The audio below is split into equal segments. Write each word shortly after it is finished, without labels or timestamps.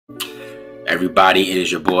Everybody, it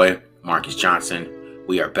is your boy, Marcus Johnson.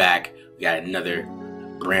 We are back. We got another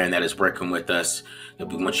brand that is working with us that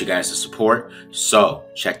we want you guys to support. So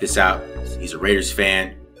check this out. He's a Raiders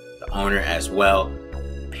fan, the owner as well.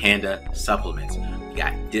 Panda Supplements. We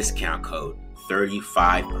got discount code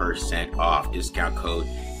 35% off. Discount code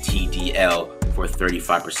TDL for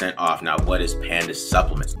 35% off. Now, what is Panda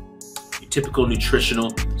Supplements? Your typical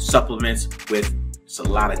nutritional supplements with a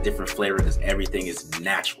lot of different flavor because everything is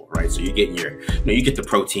natural, right? So you're getting you get the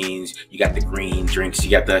proteins, you got the green drinks, you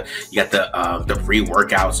got the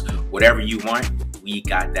pre-workouts, whatever you want. We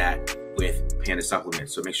got that with Panda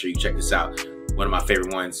Supplements. So make sure you check this out. One of my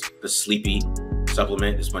favorite ones, the Sleepy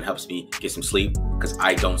supplement. This one helps me get some sleep because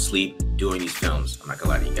I don't sleep doing these films. I'm not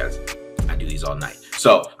gonna lie to you guys. I do these all night.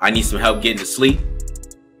 So I need some help getting to sleep.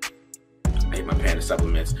 I hate my Panda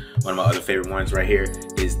Supplements. One of my other favorite ones right here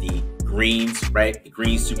is the greens, right? The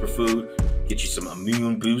green superfood. Get you some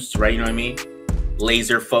immune boosts, right? You know what I mean?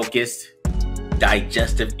 Laser focused,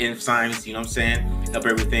 digestive enzymes, you know what I'm saying? Help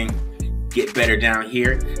everything get better down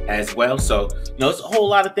here as well. So, it's a whole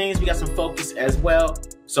lot of things. We got some focus as well.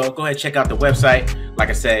 So go ahead, check out the website. Like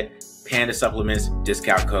I said, Panda Supplements,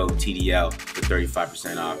 discount code TDL for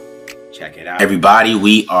 35% off. Check it out. Everybody,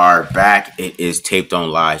 we are back. It is Taped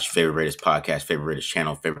On Live, favorite Raiders podcast, favorite Raiders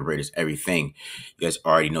channel, favorite Raiders everything. You guys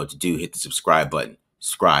already know what to do. Hit the subscribe button.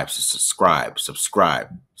 Subscribe. Say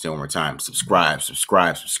it one more time. Subscribe. Hit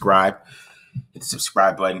the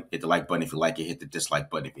subscribe button. Hit the like button if you like it. Hit the dislike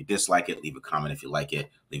button if you dislike it. Leave a comment if you like it.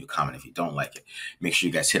 Leave a comment if you don't like it. Make sure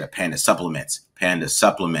you guys hit up Panda Supplements. Panda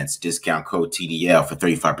Supplements, discount code TDL for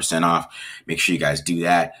 35% off. Make sure you guys do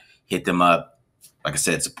that. Hit them up. Like I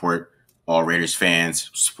said, support all Raiders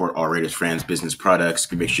fans, support all Raiders friends, business products.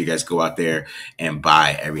 Make sure you guys go out there and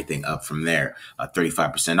buy everything up from there.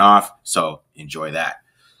 35% off. So enjoy that.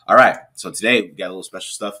 All right. So today we got a little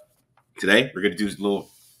special stuff. Today we're going to do a little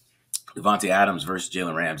Davante Adams versus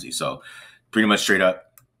Jalen Ramsey. So pretty much straight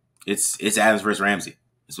up, it's Adams versus Ramsey.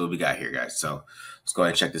 That's what we got here, guys. So let's go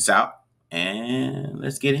ahead and check this out and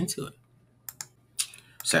let's get into it.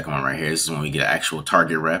 Second one right here. This is when we get an actual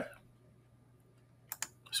target rep.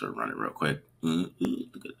 Sort of run it real quick. Look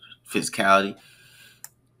at physicality.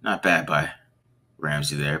 Not bad by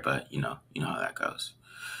Ramsey there, but you know how that goes.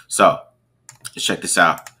 So let's check this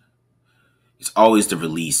out. It's always the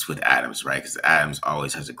release with Adams, right? Because Adams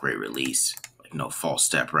always has a great release. Like no false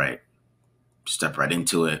step, right? Step right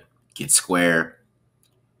into it. Get square.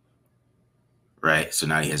 Right? So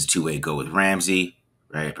now he has a two-way go with Ramsey,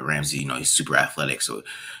 right? But Ramsey, he's super athletic. So,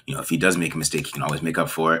 if he does make a mistake, he can always make up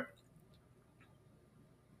for it.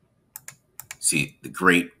 See,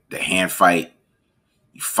 the hand fight,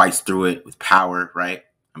 he fights through it with power, right?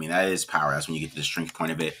 I mean, that is power. That's when you get to the strength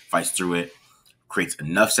point of it. Fights through it, creates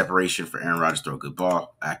enough separation for Aaron Rodgers to throw a good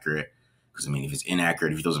ball, accurate. Because, if it's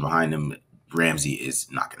inaccurate, if he throws it behind him, Ramsey is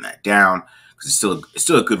knocking that down. Because it's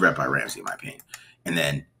still a good rep by Ramsey, in my opinion. And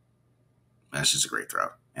then that's just a great throw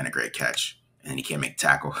and a great catch. And then he can't make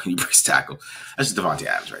tackle. He breaks tackle. That's just Davante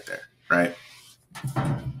Adams right there, right?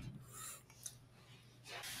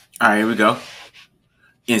 All right, here we go.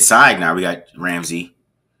 Inside now, we got Ramsey,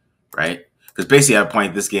 right? Because basically at a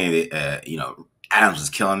point this game, Adams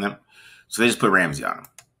was killing them. So they just put Ramsey on him.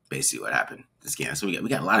 Basically what happened this game. So we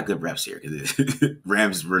got a lot of good reps here because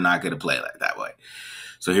Rams were not going to play like that way.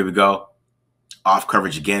 So here we go. Off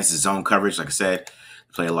coverage against the zone coverage. Like I said,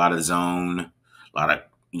 play a lot of zone, a lot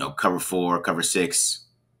of cover 4, cover 6,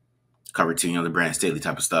 cover 2, the Brandon Staley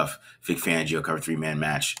type of stuff. Vic Fangio, cover 3-man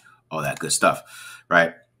match, all that good stuff,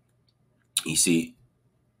 right? You see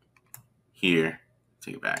here,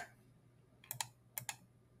 take it back.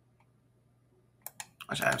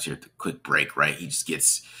 Watch Adams here at the quick break, right? He just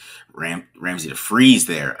gets Ramsey to freeze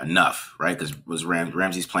there enough, right? Because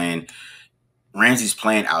Ramsey's playing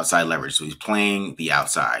outside leverage, so he's playing the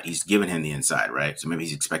outside. He's giving him the inside, right? So maybe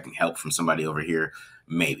he's expecting help from somebody over here.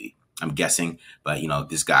 Maybe. I'm guessing. But,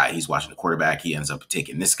 this guy, he's watching the quarterback. He ends up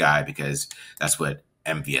taking this guy because that's what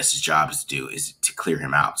MVS's job is to do, is to clear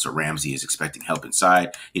him out. So Ramsey is expecting help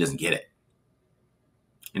inside. He doesn't get it.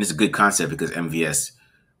 And it's a good concept because MVS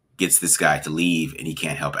gets this guy to leave and he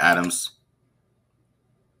can't help Adams.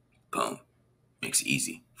 Boom. Makes it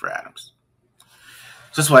easy for Adams.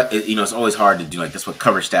 So that's why, it's always hard to do. Like, that's what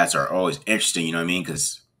coverage stats are always interesting, you know what I mean?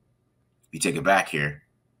 Because if you take it back here,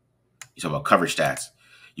 you talk about coverage stats.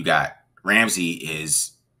 You got Ramsey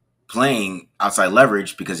is playing outside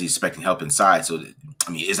leverage because he's expecting help inside. So,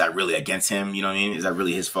 is that really against him? You know what I mean? Is that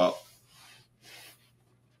really his fault?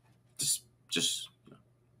 Just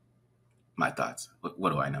my thoughts.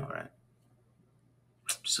 What do I know, right?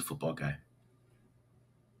 Just a football guy.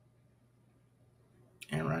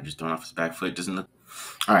 Aaron Rodgers throwing off his back foot. Doesn't look.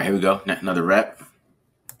 All right, here we go. Another rep.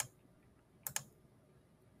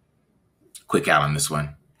 Quick out on this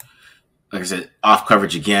one. Like I said, off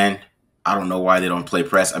coverage again. I don't know why they don't play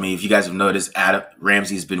press. I mean, if you guys have noticed,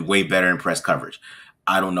 Ramsey's been way better in press coverage.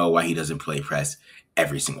 I don't know why he doesn't play press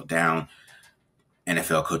every single down.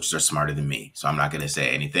 NFL coaches are smarter than me, so I'm not going to say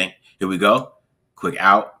anything. Here we go. Quick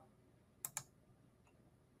out.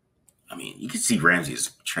 I mean, you can see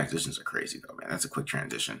Ramsey's transitions are crazy, though, man. That's a quick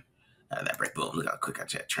transition. That break, boom. Look how quick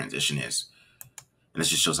that transition is. And this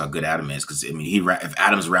just shows how good Adam is. Because, I mean, if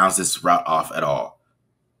Adams rounds this route off at all,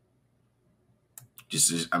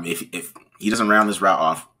 I mean, if he doesn't round this route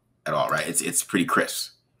off at all, right, it's pretty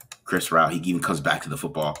crisp. Crisp route. He even comes back to the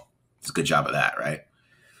football. It's a good job of that, right?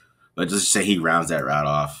 But just say he rounds that route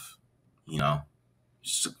off, you know.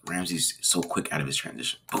 Ramsey's so quick out of his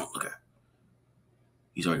transition. Boom, look at that.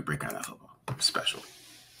 He's already breaking out that football. Special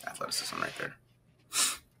athleticism right there.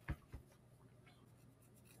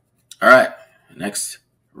 All right, next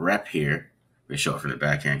rep here. We show it from the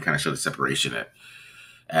back here and kind of show the separation that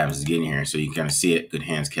Adams is getting here, so you can kind of see it. Good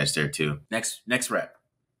hands catch there too. Next rep.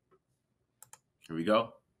 Here we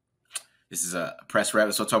go. This is a press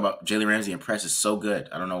rep. So I'll talk about Jalen Ramsey, and press is so good.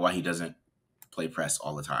 I don't know why he doesn't play press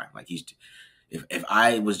all the time. Like if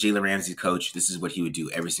I was Jalen Ramsey's coach, this is what he would do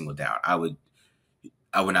every single down. I would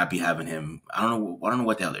not be having him. I don't know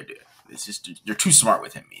what the hell they're doing. It's just they're too smart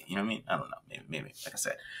with him. You know what I mean? I don't know. Maybe like I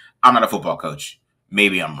said, I'm not a football coach.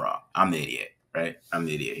 Maybe I'm wrong. I'm the idiot, right? I'm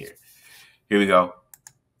the idiot here. Here we go.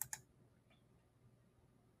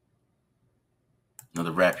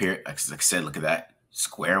 Another rep here. Like I said, look at that.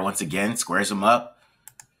 Square once again. Squares him up.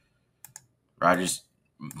 Rodgers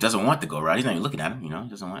doesn't want to go right. He's not even looking at him. You know, he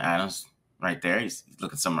doesn't want Adams right there. He's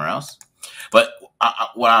looking somewhere else. But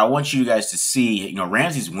what I want you guys to see, you know,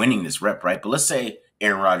 Ramsey's winning this rep, right? But let's say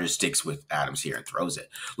Aaron Rodgers sticks with Adams here and throws it.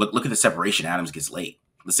 Look at the separation Adams gets late.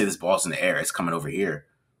 Let's say this ball's in the air. It's coming over here.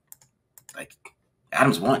 Like,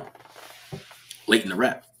 Adams won late in the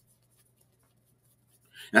rep.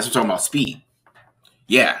 And that's what I'm talking about, speed.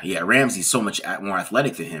 Yeah, Ramsey's so much more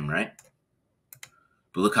athletic than him, right?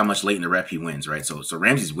 But look how much late in the rep he wins, right? So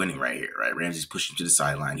Ramsey's winning right here, right? Ramsey's pushing to the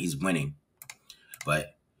sideline. He's winning.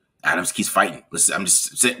 But Adams keeps fighting. I'm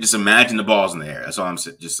just imagine the ball's in the air. That's all I'm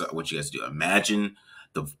just what you guys do. Imagine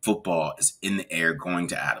the football is in the air going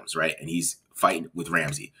to Adams, right? And he's fighting with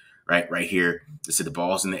Ramsey, right? Right here. Let's say the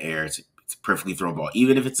ball's in the air. It's a perfectly thrown ball.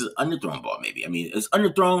 Even if it's an underthrown ball, maybe. I mean, it's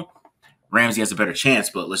underthrown. Ramsey has a better chance,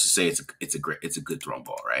 but let's just say it's a good thrown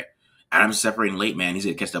ball, right? Adams is separating late, man. He's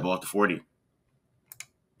gonna catch that ball at the 40.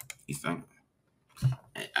 He's done.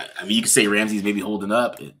 I mean, you could say Ramsey's maybe holding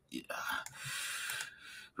up,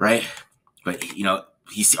 right? But you know,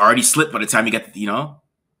 he's already slipped by the time he got, you know.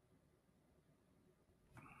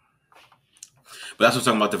 But that's what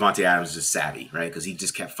I'm talking about. Davante Adams is just savvy, right? Because he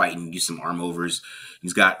just kept fighting, used some arm overs.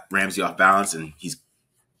 He's got Ramsey off balance, and he's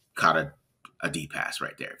caught a deep pass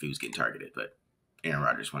right there if he was getting targeted, but Aaron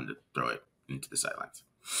Rodgers wanted to throw it into the sidelines.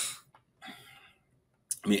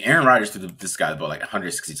 I mean, Aaron Rodgers threw this guy the ball like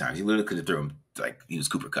 160 times. He literally could have thrown him like he was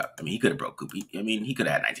Cooper Kupp. I mean, he could have broke Cooper. He could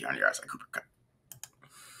have had 1,900 yards like Cooper Kupp,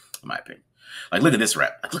 in my opinion. Like, look at this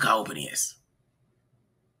rep. Like, look how open he is.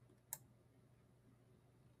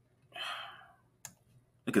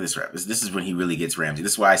 Look at this rep. This is when he really gets Ramsey.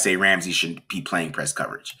 This is why I say Ramsey shouldn't be playing press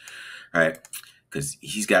coverage, right? Because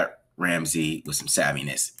he's got Ramsey with some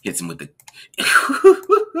savviness. Hits him with the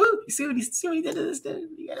you see what he did to this dude?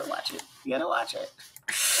 You gotta watch it.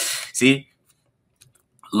 See?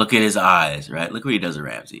 Look at his eyes, right? Look what he does to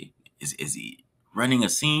Ramsey. Is he running a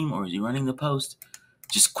seam or is he running the post?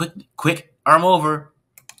 Just quick arm over,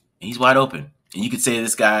 and he's wide open. And you could say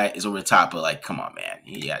this guy is over the top, but like, come on, man.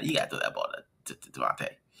 Yeah, you gotta throw that ball to Davante.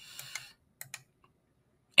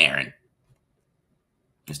 Aaron.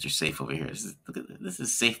 Mr. Safe over here. This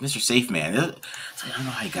is safe. Mr. Safe, man. I don't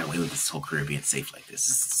know how you got away with this whole career being safe like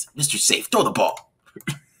this. Mr. Safe, throw the ball.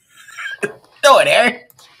 Throw it, Aaron.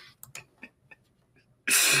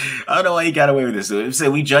 I don't know why you got away with this. So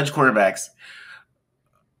we judge quarterbacks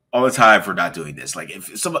all the time for not doing this. Like,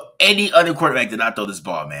 if any other quarterback did not throw this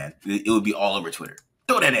ball, man, it would be all over Twitter.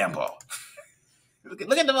 Throw that damn ball. Look at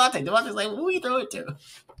Davante. Davante's like, who are you throwing it to?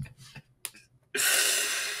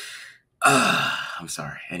 I'm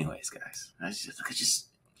sorry. Anyways, guys, it's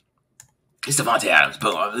Davante Adams.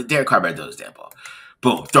 Boom. Derek Carr better throw this damn ball.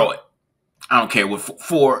 Boom. Throw it. I don't care what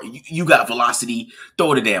you got velocity.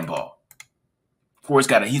 Throw the damn ball. Four's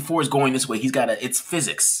going this way. It's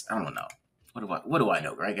physics. I don't know. What do I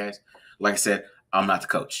know, right, guys? Like I said, I'm not the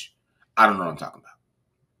coach. I don't know what I'm talking about.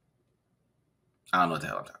 I don't know what the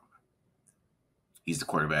hell I'm talking He's the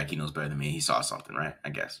quarterback. He knows better than me. He saw something, right? I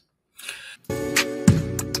guess.